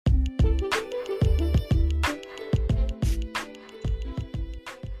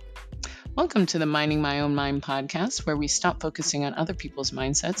Welcome to the Minding My Own Mind podcast, where we stop focusing on other people's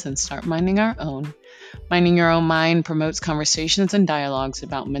mindsets and start minding our own. Minding Your Own Mind promotes conversations and dialogues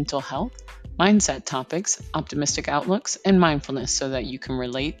about mental health, mindset topics, optimistic outlooks, and mindfulness so that you can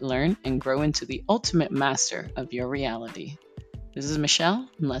relate, learn, and grow into the ultimate master of your reality. This is Michelle,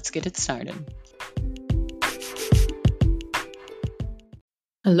 and let's get it started.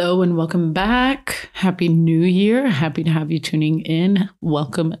 Hello and welcome back. Happy New Year. Happy to have you tuning in.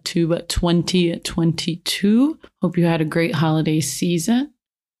 Welcome to 2022. Hope you had a great holiday season.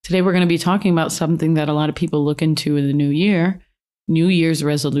 Today we're going to be talking about something that a lot of people look into in the new year, New Year's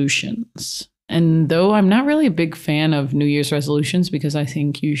resolutions. And though I'm not really a big fan of New Year's resolutions because I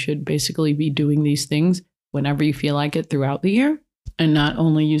think you should basically be doing these things whenever you feel like it throughout the year and not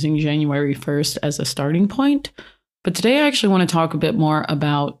only using January 1st as a starting point. But today I actually want to talk a bit more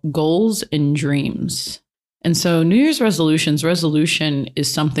about goals and dreams. And so New Year's resolution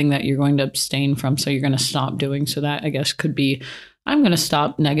is something that you're going to abstain from. So you're going to stop doing. So that I guess could be, I'm going to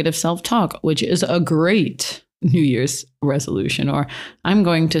stop negative self-talk, which is a great New Year's resolution. Or I'm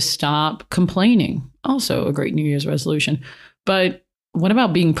going to stop complaining. Also a great New Year's resolution. But what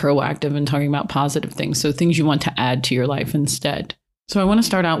about being proactive and talking about positive things? So things you want to add to your life instead. So I want to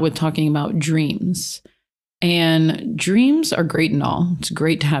start out with talking about dreams. And dreams are great and all. It's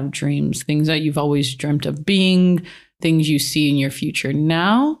great to have dreams, things that you've always dreamt of being, things you see in your future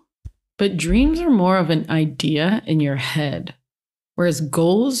now. But dreams are more of an idea in your head, whereas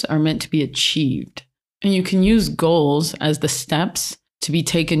goals are meant to be achieved. And you can use goals as the steps to be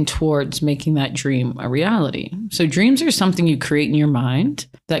taken towards making that dream a reality. So dreams are something you create in your mind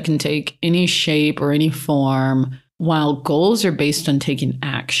that can take any shape or any form, while goals are based on taking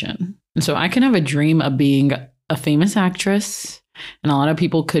action. And so I can have a dream of being a famous actress, and a lot of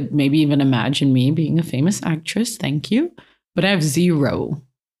people could maybe even imagine me being a famous actress. Thank you. But I have zero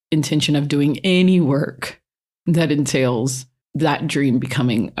intention of doing any work that entails that dream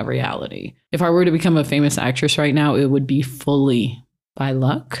becoming a reality. If I were to become a famous actress right now, it would be fully by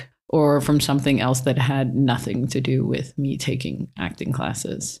luck or from something else that had nothing to do with me taking acting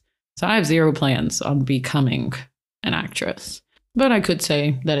classes. So I have zero plans on becoming an actress. But I could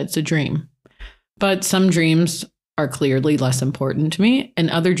say that it's a dream. But some dreams are clearly less important to me, and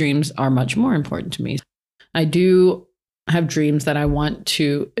other dreams are much more important to me. I do have dreams that I want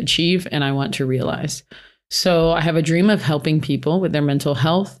to achieve and I want to realize. So I have a dream of helping people with their mental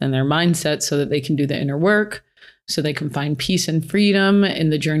health and their mindset so that they can do the inner work, so they can find peace and freedom in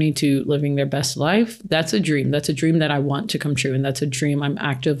the journey to living their best life. That's a dream. That's a dream that I want to come true. And that's a dream I'm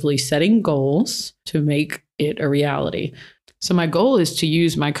actively setting goals to make it a reality. So my goal is to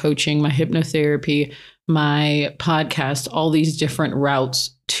use my coaching, my hypnotherapy, my podcast, all these different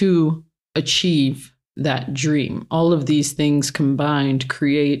routes to achieve that dream. All of these things combined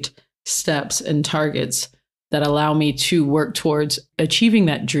create steps and targets that allow me to work towards achieving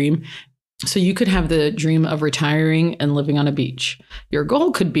that dream. So you could have the dream of retiring and living on a beach. Your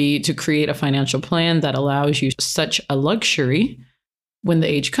goal could be to create a financial plan that allows you such a luxury when the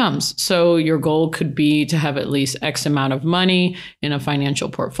age comes. So your goal could be to have at least X amount of money in a financial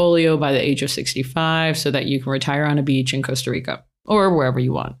portfolio by the age of 65 so that you can retire on a beach in Costa Rica or wherever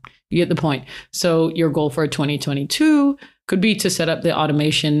you want. You get the point. So your goal for 2022 could be to set up the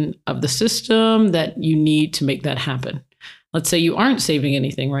automation of the system that you need to make that happen. Let's say you aren't saving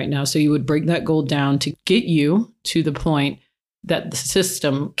anything right now. So you would break that goal down to get you to the point that the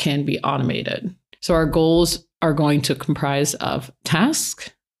system can be automated. So our goals are going to comprise of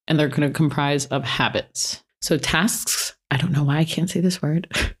tasks and they're going to comprise of habits. So tasks, I don't know why I can't say this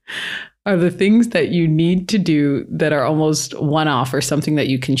word, are the things that you need to do that are almost one-off or something that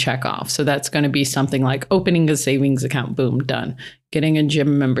you can check off. So that's going to be something like opening a savings account, boom, done. Getting a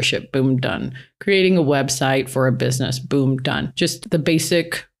gym membership, boom, done. Creating a website for a business, boom, done. Just the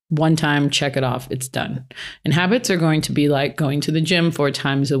basic one time, check it off, it's done. And habits are going to be like going to the gym 4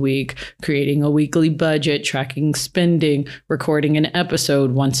 times a week, creating a weekly budget, tracking spending, recording an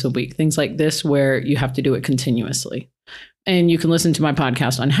episode once a week, things like this where you have to do it continuously. And you can listen to my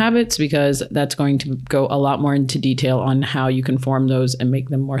podcast on habits because that's going to go a lot more into detail on how you can form those and make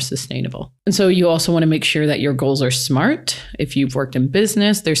them more sustainable. And so you also want to make sure that your goals are smart. If you've worked in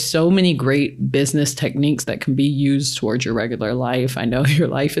business, there's so many great business techniques that can be used towards your regular life. I know your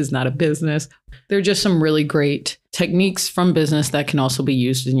life is not a business. There are just some really great techniques from business that can also be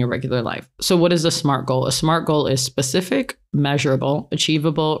used in your regular life. So what is a SMART goal? A SMART goal is specific, measurable,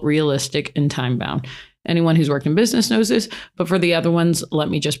 achievable, realistic, and time-bound. Anyone who's worked in business knows this, but for the other ones, let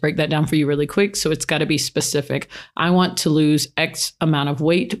me just break that down for you really quick. So it's got to be specific. I want to lose X amount of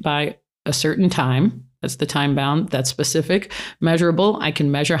weight by a certain time. That's the time bound. That's specific. Measurable. I can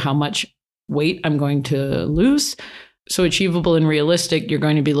measure how much weight I'm going to lose. So achievable and realistic, you're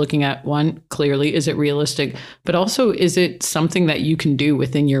going to be looking at one, clearly, is it realistic? But also, is it something that you can do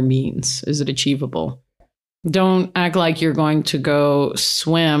within your means? Is it achievable? Don't act like you're going to go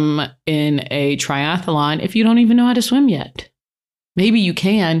swim in a triathlon if you don't even know how to swim yet. Maybe you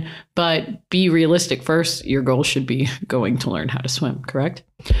can, but be realistic. First, your goal should be going to learn how to swim, correct?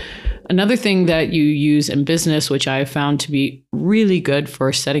 Another thing that you use in business, which I have found to be really good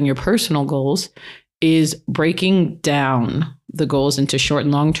for setting your personal goals, is breaking down the goals into short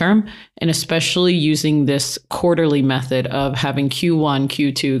and long term, and especially using this quarterly method of having Q1,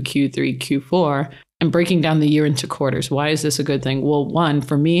 Q2, Q3, Q4, and breaking down the year into quarters. Why is this a good thing? Well, one,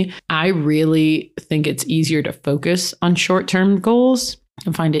 for me, I really think it's easier to focus on short-term goals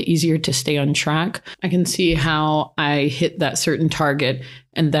and find it easier to stay on track. I can see how I hit that certain target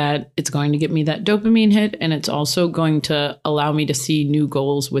and that it's going to get me that dopamine hit. And it's also going to allow me to see new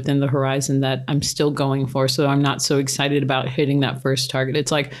goals within the horizon that I'm still going for. So I'm not so excited about hitting that first target.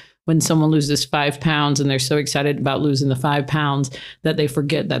 It's like when someone loses 5 pounds and they're so excited about losing the 5 pounds that they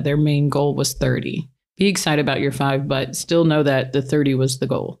forget that their main goal was 30. Be excited about your 5, but still know that the 30 was the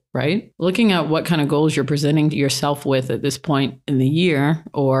goal, right? Looking at what kind of goals you're presenting to yourself with at this point in the year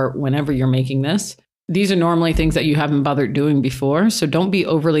or whenever you're making this. These are normally things that you haven't bothered doing before, so don't be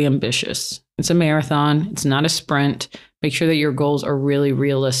overly ambitious. It's a marathon. It's not a sprint. Make sure that your goals are really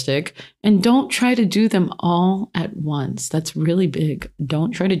realistic and don't try to do them all at once. That's really big.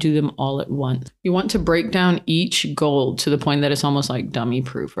 Don't try to do them all at once. You want to break down each goal to the point that it's almost like dummy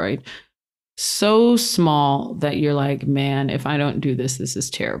proof, right? So small that you're like, man, if I don't do this, this is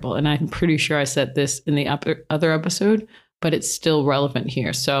terrible. And I'm pretty sure I said this in the other episode, but it's still relevant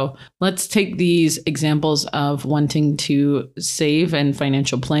here. So let's take these examples of wanting to save and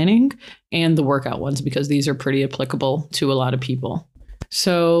financial planning and the workout ones, because these are pretty applicable to a lot of people.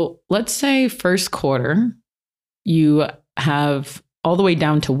 So let's say first quarter, you have all the way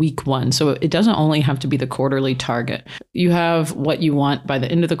down to week 1. So it doesn't only have to be the quarterly target. You have what you want by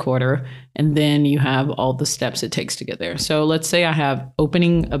the end of the quarter, and then you have all the steps it takes to get there. So let's say I have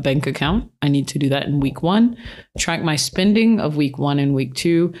opening a bank account. I need to do that in week 1, track my spending of week 1 and week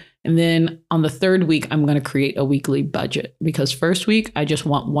 2. And then on the third week, I'm going to create a weekly budget, because first week, I just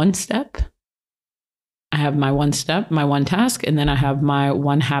want one step. I have my one step, my one task, and then I have my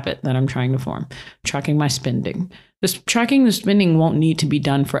one habit that I'm trying to form, tracking my spending. Tracking the spending won't need to be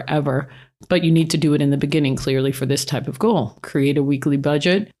done forever, but you need to do it in the beginning clearly for this type of goal. Create a weekly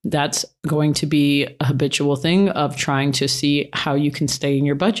budget. That's going to be a habitual thing of trying to see how you can stay in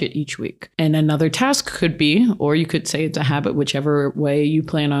your budget each week. And another task could be, or you could say it's a habit, whichever way you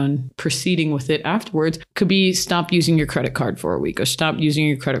plan on proceeding with it afterwards, could be stop using your credit card for a week or stop using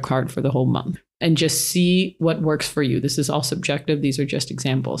your credit card for the whole month. And just see what works for you. This is all subjective. These are just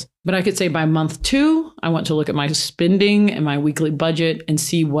examples. But I could say by month 2, I want to look at my spending and my weekly budget and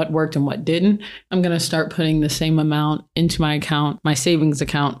see what worked and what didn't. I'm going to start putting the same amount into my account, my savings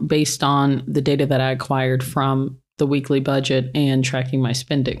account, based on the data that I acquired from the weekly budget and tracking my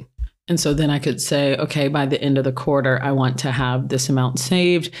spending. And so then I could say, okay, by the end of the quarter, I want to have this amount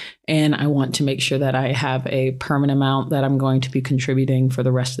saved, and I want to make sure that I have a permanent amount that I'm going to be contributing for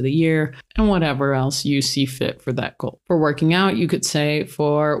the rest of the year, and whatever else you see fit for that goal. For working out, you could say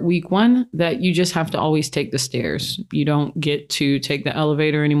for week 1 that you just have to always take the stairs. You don't get to take the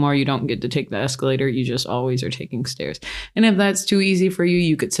elevator anymore. You don't get to take the escalator. You just always are taking stairs. And if that's too easy for you,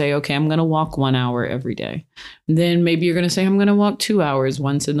 you could say, okay, I'm going to walk 1 hour every day. And then maybe you're going to say, I'm going to walk 2 hours,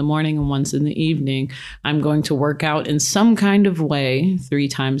 once in the morning and once in the evening. I'm going to work out in some kind of way 3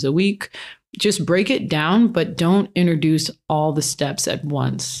 times a week. Just break it down, but don't introduce all the steps at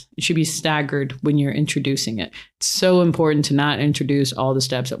once. It should be staggered when you're introducing it. It's so important to not introduce all the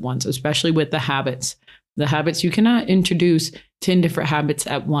steps at once, especially with the habits. The habits, you cannot introduce 10 different habits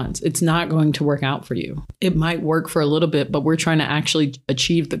at once. It's not going to work out for you. It might work for a little bit, but we're trying to actually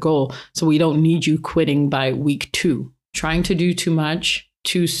achieve the goal. So we don't need you quitting by week 2. Trying to do too much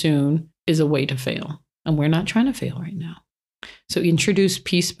too soon is a way to fail. And we're not trying to fail right now. So introduce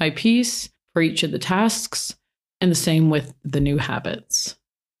piece by piece for each of the tasks, and the same with the new habits.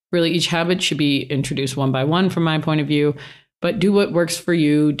 Really, each habit should be introduced one by one from my point of view, but do what works for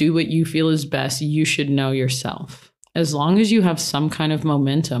you. Do what you feel is best. You should know yourself. As long as you have some kind of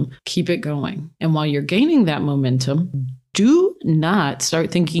momentum, keep it going. And while you're gaining that momentum, do not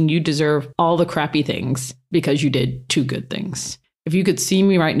start thinking you deserve all the crappy things because you did 2 good things. If you could see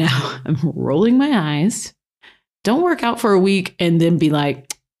me right now, I'm rolling my eyes. Don't work out for a week and then be like,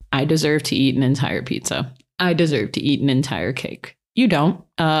 I deserve to eat an entire pizza. I deserve to eat an entire cake. You don't.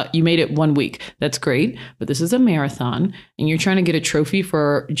 You made it 1 week. That's great. But this is a marathon and you're trying to get a trophy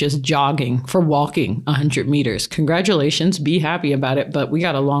for just jogging, for walking 100 meters. Congratulations. Be happy about it. But we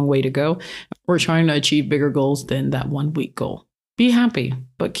got a long way to go. We're trying to achieve bigger goals than that 1 week goal. Be happy,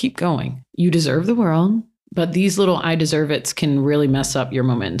 but keep going. You deserve the world. But these little I deserve it's can really mess up your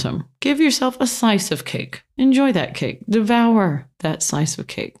momentum. Give yourself a slice of cake. Enjoy that cake. Devour that slice of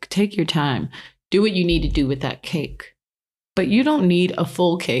cake. Take your time. Do what you need to do with that cake. But you don't need a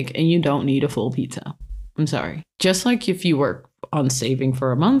full cake and you don't need a full pizza. I'm sorry. Just like if you work on saving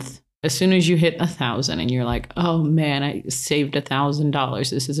for a month, as soon as you hit 1,000 and you're like, oh man, I saved $1,000.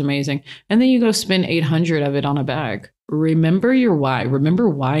 This is amazing. And then you go spend 800 of it on a bag. Remember your why. Remember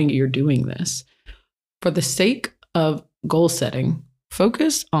why you're doing this. For the sake of goal setting,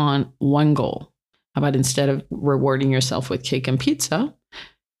 focus on one goal. How about instead of rewarding yourself with cake and pizza,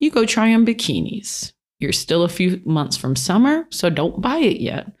 you go try on bikinis. You're still a few months from summer, so don't buy it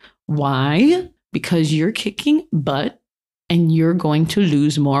yet. Why? Because you're kicking butt and you're going to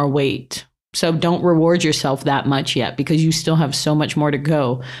lose more weight. So don't reward yourself that much yet because you still have so much more to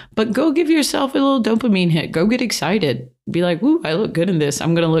go. But go give yourself a little dopamine hit. Go get excited. Be like, woo, I look good in this.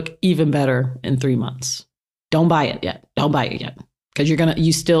 I'm going to look even better in 3 months. Don't buy it yet. Don't buy it yet. Because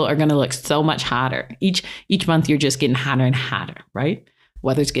you still are going to look so much hotter. Each month you're just getting hotter and hotter, right?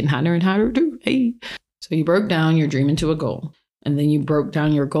 Weather's getting hotter and hotter too. Hey. So you broke down your dream into a goal. And then you broke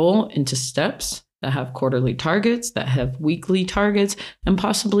down your goal into steps that have quarterly targets, that have weekly targets, and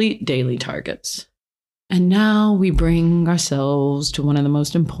possibly daily targets. And now we bring ourselves to one of the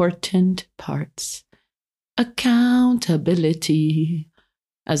most important parts, accountability.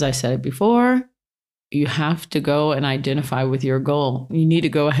 As I said it before, you have to go and identify with your goal. You need to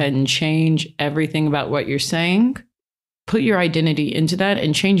go ahead and change everything about what you're saying. Put your identity into that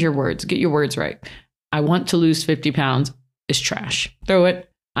and change your words. Get your words right. I want to lose 50 pounds is trash. Throw it.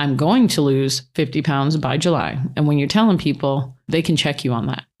 I'm going to lose 50 pounds by July. And when you're telling people, they can check you on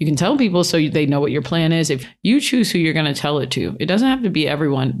that. You can tell people so they know what your plan is. If you choose who you're going to tell it to, it doesn't have to be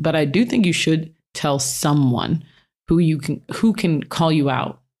everyone, but I do think you should tell someone who can call you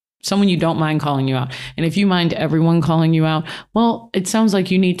out. Someone you don't mind calling you out. And if you mind everyone calling you out, well, it sounds like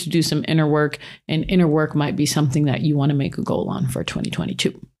you need to do some inner work, and inner work might be something that you want to make a goal on for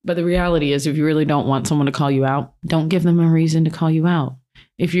 2022. But the reality is, if you really don't want someone to call you out, don't give them a reason to call you out.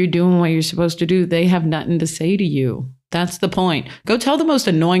 If you're doing what you're supposed to do, they have nothing to say to you. That's the point. Go tell the most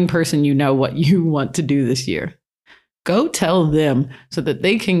annoying person you know what you want to do this year. Go tell them so that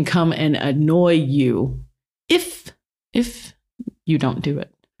they can come and annoy you if you don't do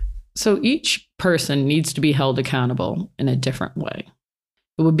it. So each person needs to be held accountable in a different way.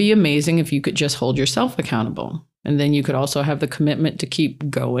 It would be amazing if you could just hold yourself accountable. And then you could also have the commitment to keep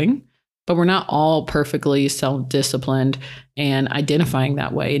going. But we're not all perfectly self-disciplined and identifying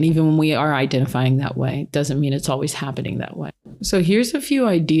that way. And even when we are identifying that way, it doesn't mean it's always happening that way. So here's a few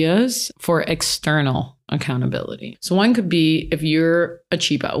ideas for external accountability. So one could be if you're a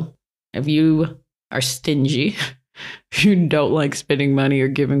cheapo, if you are stingy, you don't like spending money or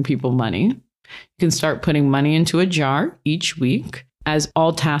giving people money, you can start putting money into a jar each week as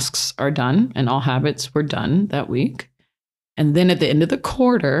all tasks are done and all habits were done that week. And then at the end of the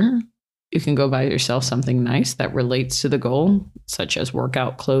quarter, you can go buy yourself something nice that relates to the goal, such as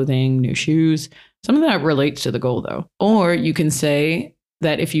workout clothing, new shoes. Some of that relates to the goal, though. Or you can say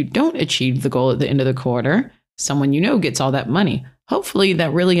that if you don't achieve the goal at the end of the quarter, someone you know gets all that money. Hopefully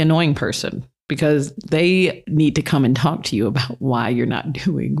that really annoying person, because they need to come and talk to you about why you're not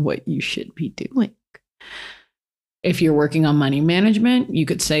doing what you should be doing. If you're working on money management, you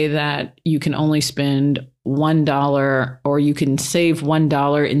could say that you can only spend $1 or you can save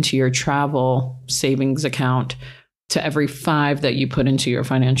 $1 into your travel savings account to every 5 that you put into your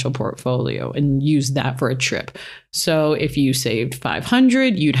financial portfolio and use that for a trip. So if you saved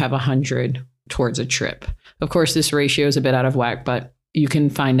 500, you'd have 100 towards a trip. Of course, this ratio is a bit out of whack, but you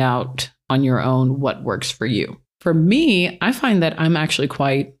can find out on your own what works for you. For me, I find that I'm actually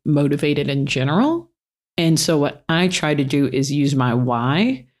quite motivated in general. And so what I try to do is use my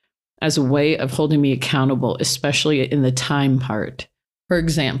why as a way of holding me accountable, especially in the time part. For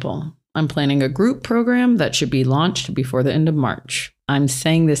example, I'm planning a group program that should be launched before the end of March. I'm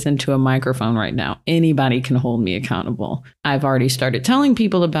saying this into a microphone right now. Anybody can hold me accountable. I've already started telling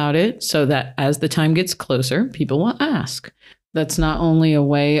people about it so that as the time gets closer, people will ask. That's not only a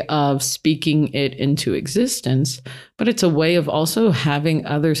way of speaking it into existence, but it's a way of also having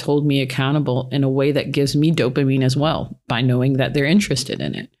others hold me accountable in a way that gives me dopamine as well, by knowing that they're interested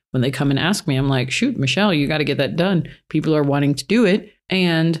in it. When they come and ask me, I'm like, shoot, Michelle, you got to get that done. People are wanting to do it.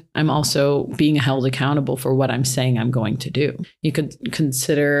 And I'm also being held accountable for what I'm saying I'm going to do. You could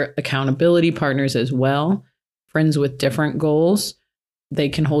consider accountability partners as well, friends with different goals. They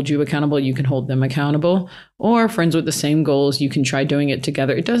can hold you accountable. You can hold them accountable. Or friends with the same goals. You can try doing it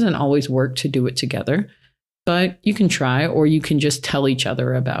together. It doesn't always work to do it together, but you can try, or you can just tell each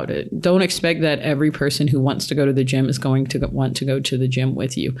other about it. Don't expect that every person who wants to go to the gym is going to want to go to the gym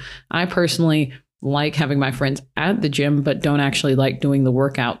with you. I personally like having my friends at the gym, but don't actually like doing the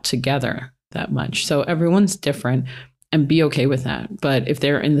workout together that much. So everyone's different, and be okay with that. But if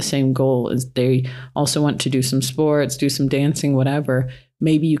they're in the same goal as they also want to do some sports, do some dancing, whatever,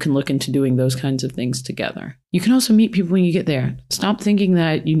 maybe you can look into doing those kinds of things together. You can also meet people when you get there. Stop thinking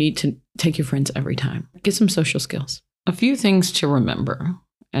that you need to take your friends every time. Get some social skills. A few things to remember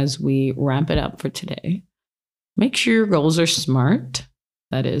as we wrap it up for today. Make sure your goals are SMART.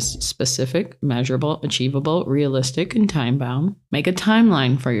 That is specific, measurable, achievable, realistic, and time-bound. Make a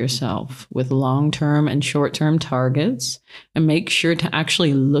timeline for yourself with long-term and short-term targets, and make sure to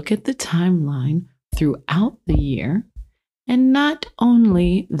actually look at the timeline throughout the year and not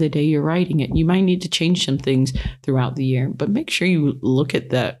only the day you're writing it. You might need to change some things throughout the year, but make sure you look at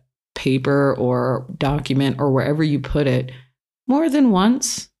that paper or document or wherever you put it more than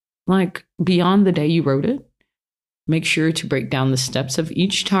once, like beyond the day you wrote it. Make sure to break down the steps of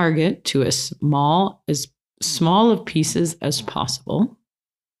each target to as small of pieces as possible.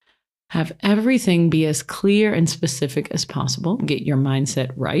 Have everything be as clear and specific as possible. Get your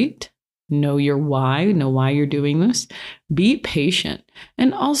mindset right. Know your why. Know why you're doing this. Be patient.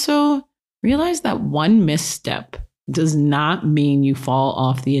 And also realize that one misstep does not mean you fall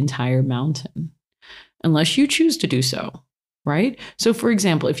off the entire mountain unless you choose to do so, right? So for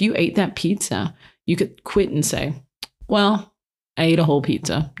example, if you ate that pizza, you could quit and say, well, I ate a whole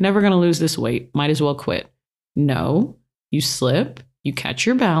pizza. Never going to lose this weight. Might as well quit. No, you slip, you catch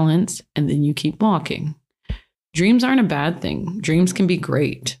your balance, and then you keep walking. Dreams aren't a bad thing. Dreams can be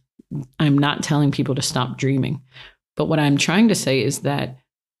great. I'm not telling people to stop dreaming. But what I'm trying to say is that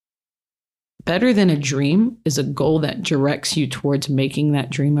better than a dream is a goal that directs you towards making that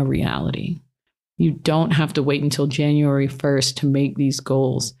dream a reality. You don't have to wait until January 1st to make these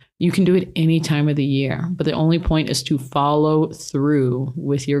goals. You can do it any time of the year, but the only point is to follow through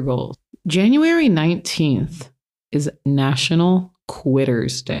with your goals. January 19th is National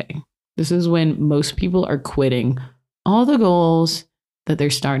Quitters Day. This is when most people are quitting all the goals that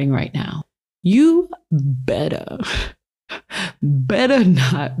they're starting right now. You better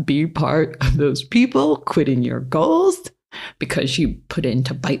not be part of those people quitting your goals because you put it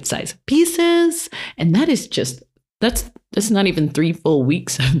into bite-sized pieces. And that is just, that's not even 3 full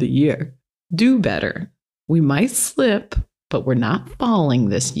weeks of the year. Do better. We might slip, but we're not falling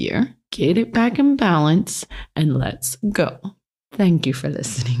this year. Get it back in balance and let's go. Thank you for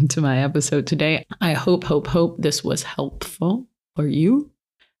listening to my episode today. I hope this was helpful for you.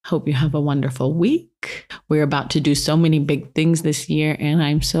 Hope you have a wonderful week. We're about to do so many big things this year, and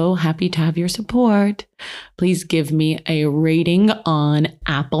I'm so happy to have your support. Please give me a rating on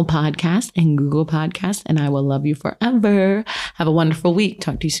Apple Podcasts and Google Podcasts, and I will love you forever. Have a wonderful week.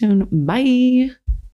 Talk to you soon. Bye.